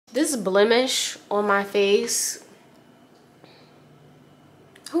This blemish on my face,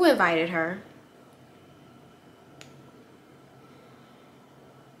 who invited her?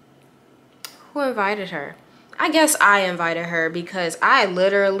 Who invited her? I guess I invited her because I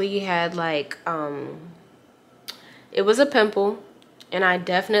literally had like, it was a pimple and I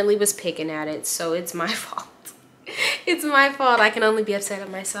definitely was picking at it. So it's my fault. It's my fault. I can only be upset at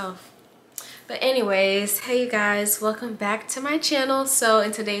myself. But anyways, hey you guys, welcome back to my channel. So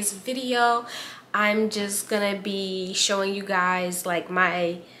in today's video, I'm just gonna be showing you guys like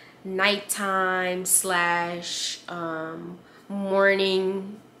my nighttime slash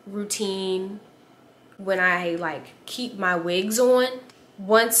morning routine when I like keep my wigs on.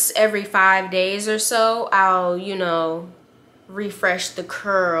 Once every 5 days or so, I'll, you know, refresh the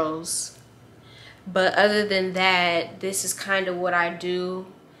curls. But other than that, this is kind of what I do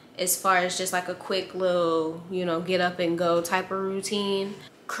as far as just like a quick little, you know, get up and go type of routine.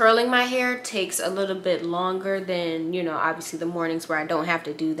 Curling my hair takes a little bit longer than, you know, obviously the mornings where I don't have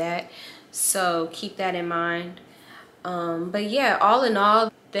to do that. So keep that in mind. But yeah, all in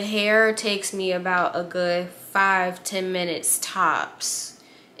all, the hair takes me about a good 5-10 minutes tops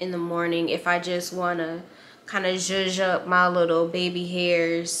in the morning if I just want to kind of zhuzh up my little baby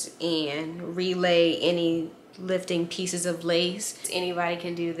hairs and relay any lifting pieces of lace. Anybody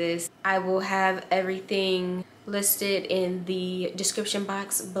can do this. I will have everything listed in the description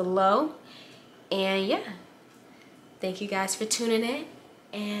box below. And yeah, thank you guys for tuning in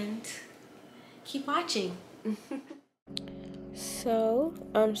and keep watching. So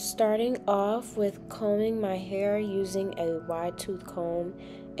I'm starting off with combing my hair using a wide tooth comb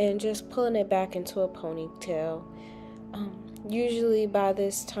and just pulling it back into a ponytail. Usually by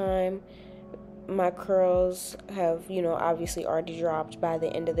this time my curls have, you know, obviously already dropped by the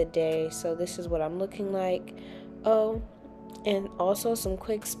end of the day, so this is what I'm looking like. Oh, and also some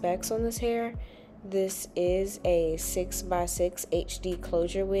quick specs on this hair. This is a 6x6 HD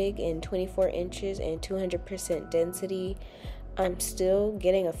closure wig in 24 inches and 200% density. I'm still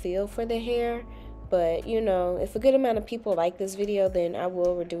getting a feel for the hair, but you know, if a good amount of people like this video, then I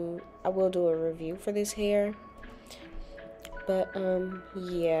will do a review for this hair. But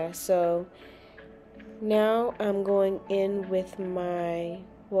yeah, so now I'm going in with my,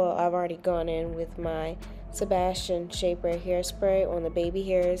 well, I've already gone in with my Sebastian Shaper hairspray on the baby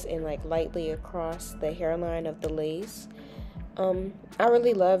hairs and like lightly across the hairline of the lace. I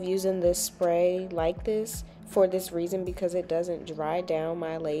really love using this spray like this for this reason, because it doesn't dry down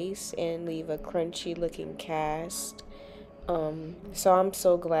my lace and leave a crunchy looking cast. So I'm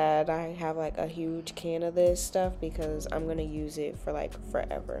so glad I have like a huge can of this stuff because I'm gonna use it for like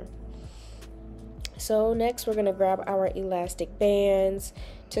forever. So next we're gonna grab our elastic bands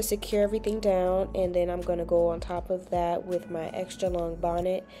to secure everything down, and then I'm gonna go on top of that with my extra long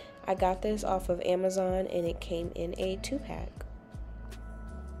bonnet. I got this off of Amazon and it came in a 2-pack.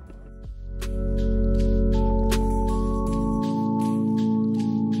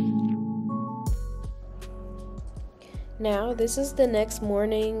 Now this is the next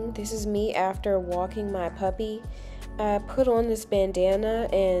morning. This is me after walking my puppy. I put on this bandana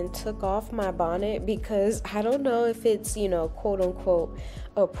and took off my bonnet because I don't know if it's, you know, quote unquote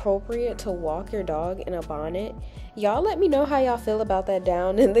appropriate to walk your dog in a bonnet. Y'all let me know how y'all feel about that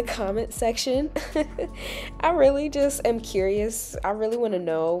down in the comment section. I really just am curious. I really want to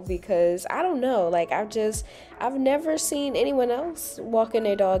know because I don't know, like I've never seen anyone else walking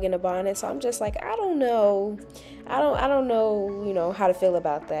their dog in a bonnet, so I'm just like, I don't know, you know, how to feel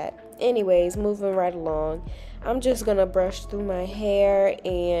about that. Anyways, moving right along, I'm just gonna brush through my hair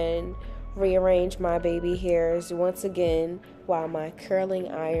and rearrange my baby hairs once again while my curling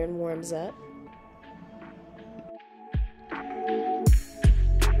iron warms up.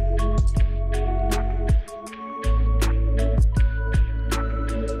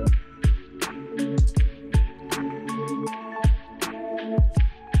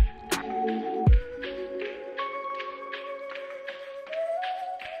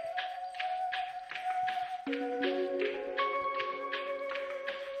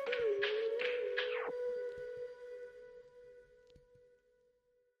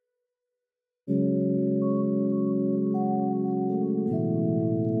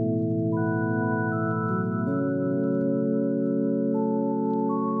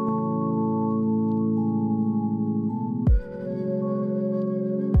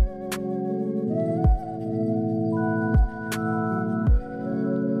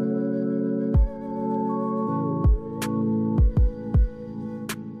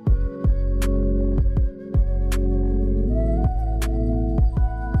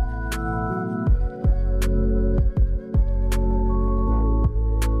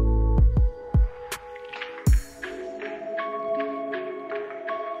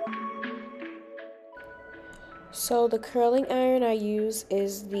 So the curling iron I use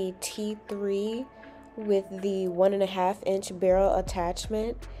is the T3 with the 1.5-inch barrel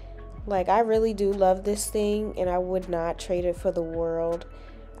attachment. Like, I really do love this thing and I would not trade it for the world.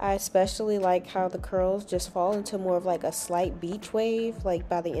 I especially like how the curls just fall into more of like a slight beach wave, like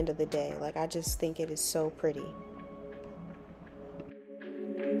by the end of the day. Like, I just think it is so pretty.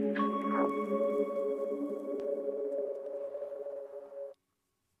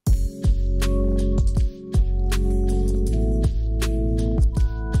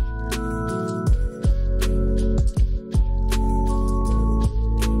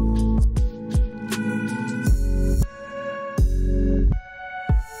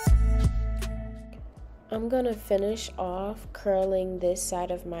 I'm gonna finish off curling this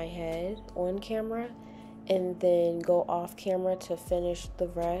side of my head on camera and then go off camera to finish the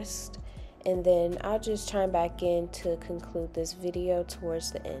rest, and then I'll just chime back in to conclude this video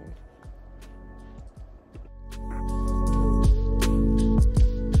towards the end.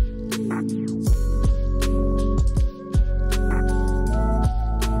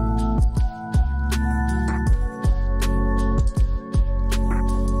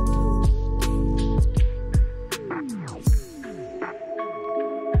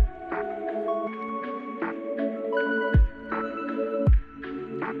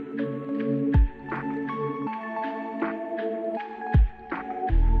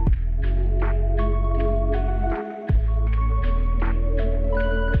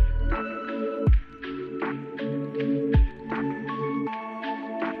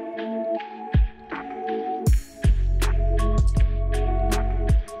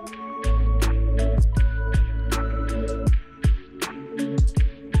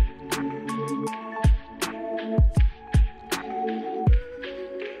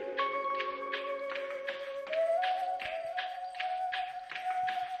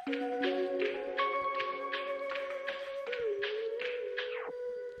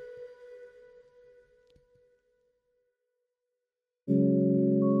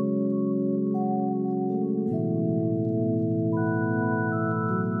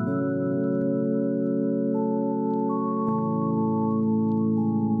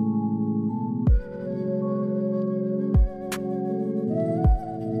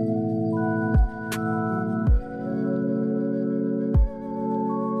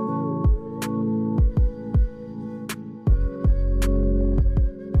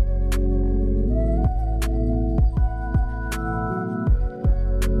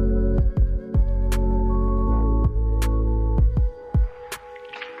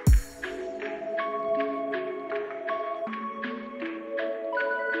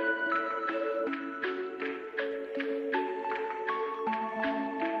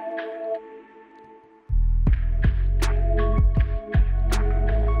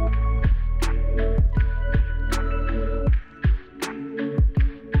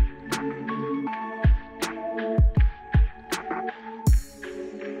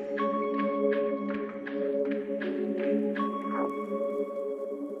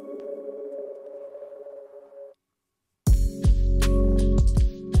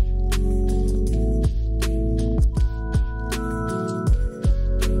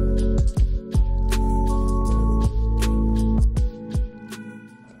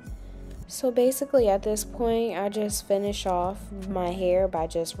 So basically at this point, I just finish off my hair by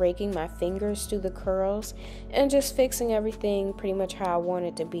just raking my fingers through the curls and just fixing everything pretty much how I want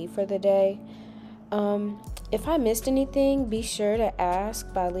it to be for the day. If I missed anything, be sure to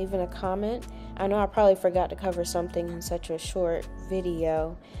ask by leaving a comment. I know I probably forgot to cover something in such a short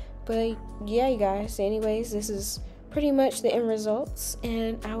video, but yeah, you guys, anyways, this is pretty much the end results,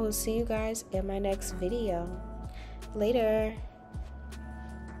 and I will see you guys in my next video. Later.